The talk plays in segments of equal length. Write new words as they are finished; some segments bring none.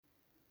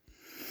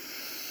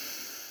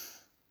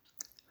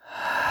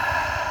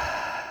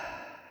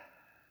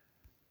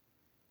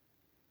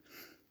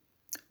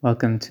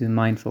Welcome to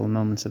Mindful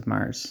Moments of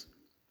Mars.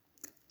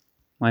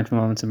 Mindful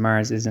Moments of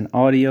Mars is an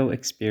audio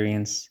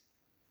experience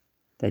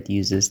that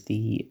uses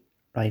the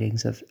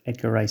writings of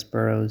Edgar Rice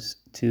Burroughs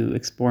to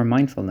explore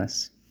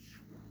mindfulness.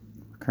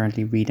 We're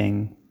currently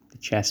reading The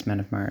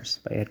Chessmen of Mars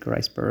by Edgar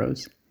Rice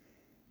Burroughs.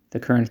 The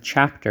current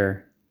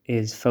chapter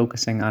is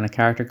focusing on a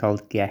character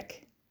called Gek,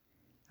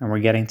 and we're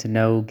getting to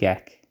know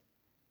Gek.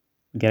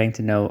 We're getting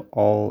to know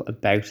all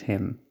about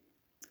him.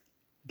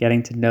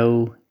 Getting to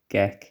know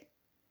Gek.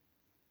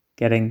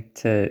 Getting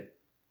to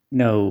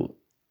know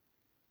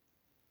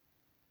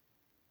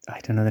I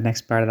don't know the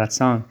next part of that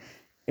song.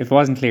 If it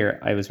wasn't clear,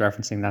 I was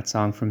referencing that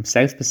song from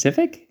South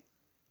Pacific.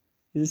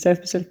 Is it South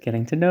Pacific?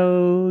 Getting to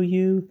know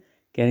you,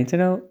 getting to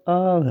know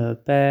all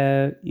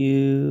about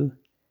you,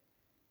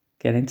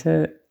 getting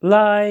to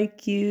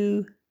like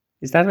you.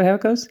 Is that how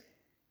it goes?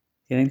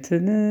 Getting to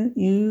know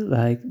you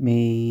like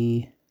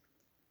me.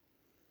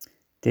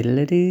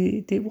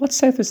 What's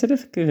South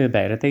Pacific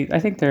about? I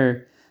think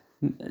they're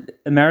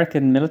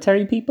American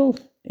military people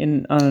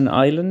on an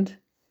island.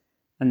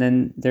 And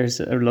then there's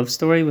a love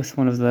story with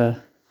one of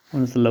the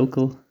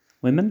local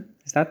women.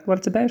 Is that what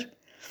it's about?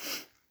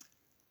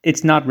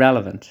 It's not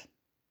relevant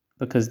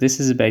because this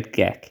is about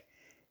Gek.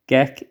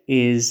 Gek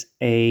is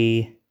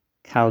a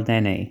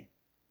Kaldene.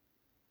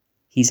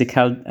 He's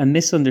a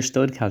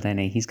misunderstood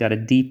Kaldene. He's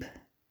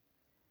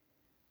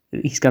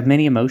got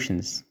many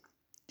emotions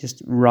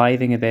just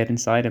writhing about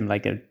inside him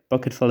like a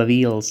bucket full of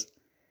eels,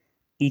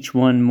 each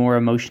one more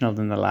emotional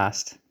than the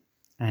last.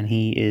 And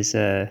he is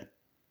a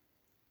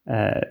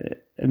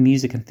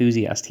music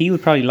enthusiast. He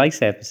would probably like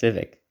South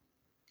Pacific.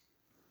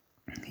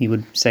 He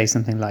would say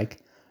something like,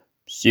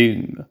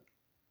 "Sing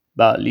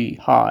Bali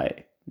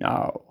High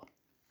now."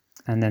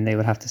 And then they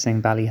would have to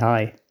sing Bali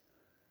High,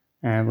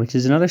 which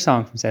is another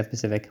song from South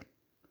Pacific.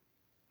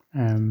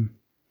 I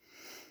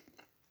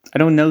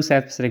don't know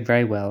South Pacific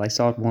very well. I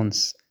saw it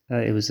once.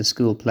 It was a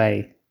school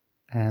play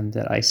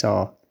that I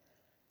saw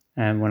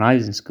when I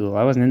was in school.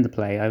 I wasn't in the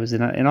play. I was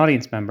an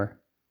audience member.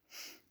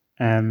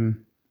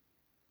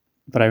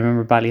 But I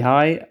remember Bali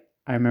High.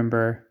 I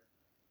remember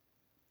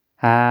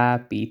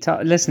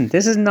Listen,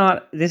 this is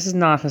not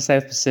a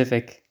South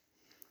Pacific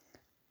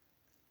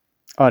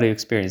audio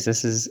experience.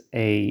 This is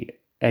a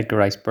Edgar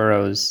Rice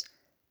Burroughs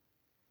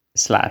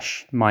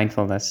 /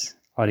 mindfulness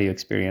audio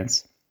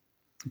experience.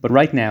 But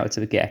right now it's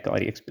a Gek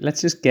audio experience.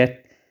 Let's just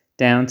get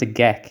down to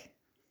Gek.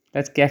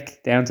 Let's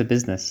get down to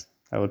business.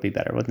 That would be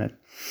better, wouldn't it?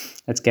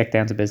 Let's get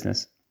down to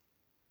business.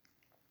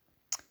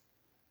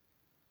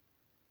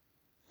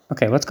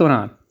 Okay, what's going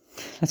on?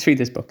 Let's read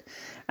this book.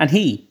 And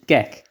he,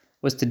 Gek,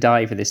 was to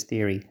die for this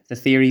theory. The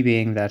theory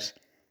being that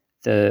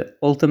the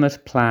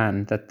ultimate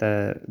plan that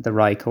the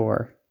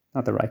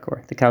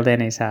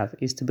Kaldenes have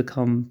is to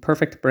become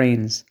perfect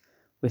brains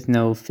with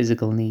no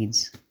physical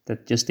needs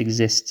that just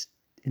exist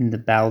in the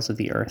bowels of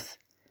the earth.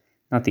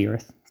 Not the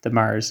earth, the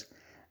Mars.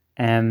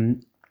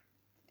 And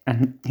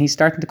he's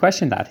starting to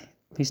question that.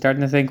 He's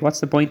starting to think, what's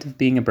the point of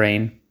being a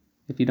brain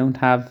if you don't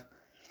have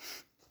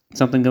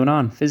something going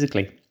on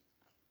physically?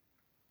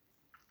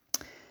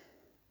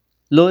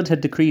 Lud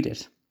had decreed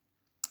it.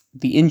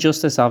 The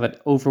injustice of it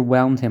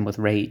overwhelmed him with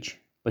rage,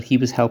 but he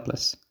was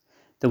helpless.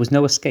 There was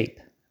no escape.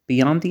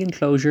 Beyond the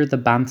enclosure, the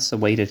Banths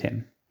awaited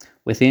him.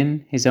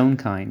 Within, his own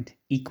kind,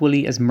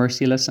 equally as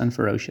merciless and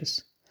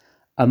ferocious.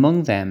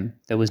 Among them,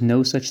 there was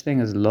no such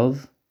thing as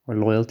love or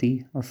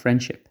loyalty or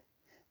friendship.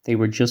 They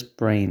were just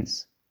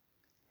brains.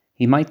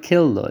 He might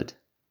kill Lud,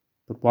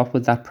 but what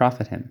would that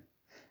profit him?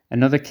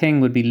 Another king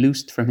would be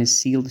loosed from his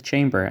sealed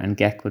chamber and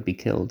Gek would be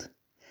killed.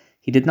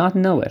 He did not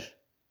know it,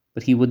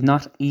 but he would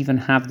not even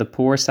have the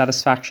poor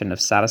satisfaction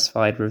of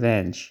satisfied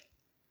revenge,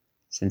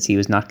 since he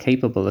was not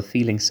capable of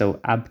feeling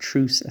so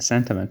abstruse a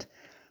sentiment.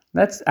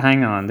 Let's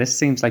hang on. This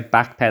seems like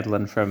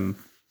backpedaling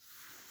from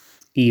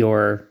E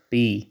or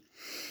B.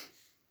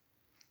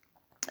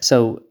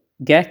 So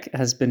Gek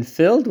has been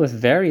filled with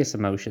various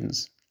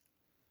emotions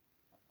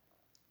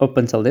up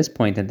until this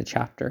point in the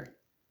chapter.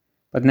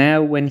 But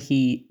now when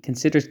he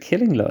considers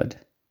killing Lud,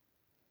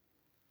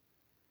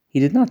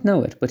 he did not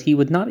know it, but he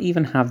would not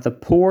even have the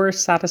poor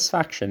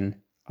satisfaction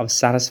of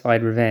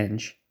satisfied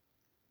revenge,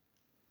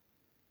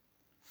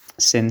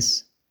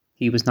 since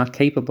he was not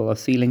capable of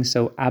feeling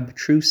so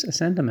abstruse a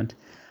sentiment.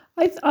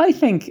 I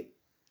think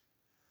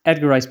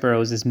Edgar Rice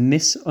Burroughs is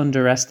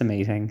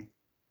misunderestimating.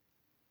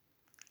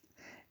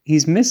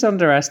 He's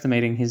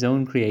misunderestimating his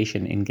own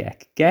creation in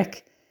Gek.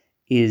 Gek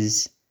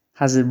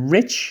has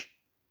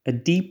a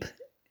deep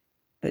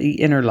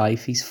inner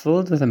life. He's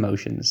filled with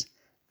emotions.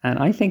 And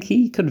I think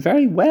he could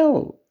very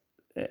well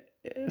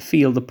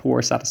feel the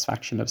poor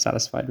satisfaction of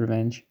satisfied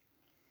revenge.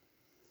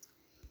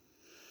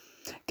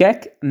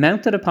 Gek,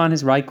 mounted upon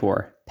his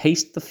Rykor,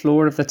 paced the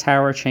floor of the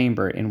tower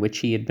chamber in which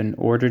he had been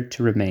ordered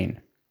to remain.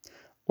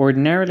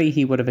 Ordinarily,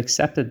 he would have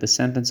accepted the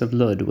sentence of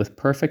Lud with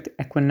perfect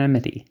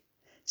equanimity,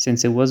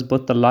 since it was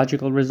but the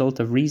logical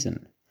result of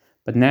reason.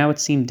 But now it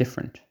seemed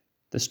different.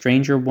 The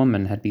stranger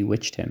woman had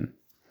bewitched him.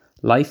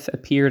 Life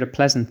appeared a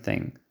pleasant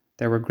thing.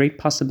 There were great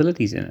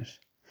possibilities in it.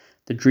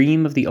 The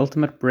dream of the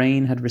ultimate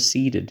brain had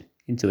receded.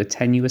 into a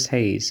tenuous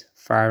haze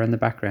far in the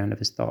background of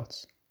his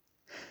thoughts.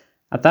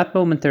 At that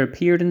moment there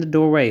appeared in the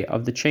doorway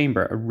of the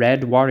chamber a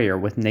red warrior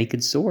with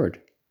naked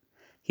sword.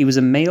 He was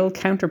a male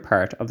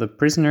counterpart of the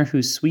prisoner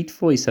whose sweet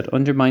voice had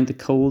undermined the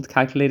cold,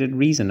 calculated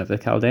reason of the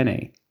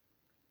Kaldane.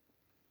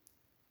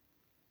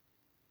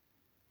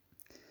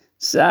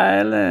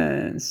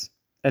 "Silence!"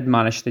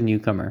 admonished the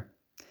newcomer.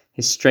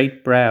 His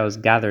straight brows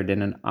gathered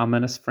in an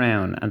ominous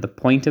frown, and the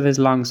point of his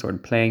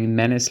longsword playing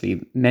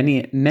menacingly.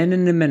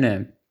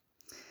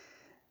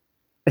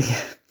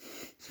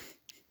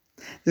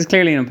 This is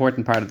clearly an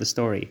important part of the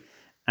story,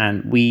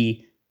 and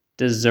we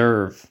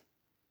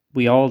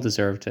all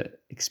deserve to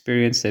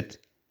experience it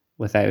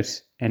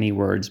without any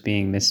words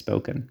being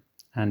misspoken.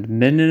 And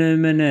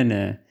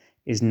menene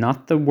is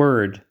not the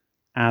word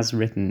as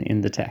written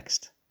in the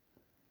text.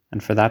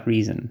 And for that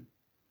reason,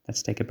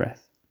 let's take a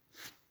breath.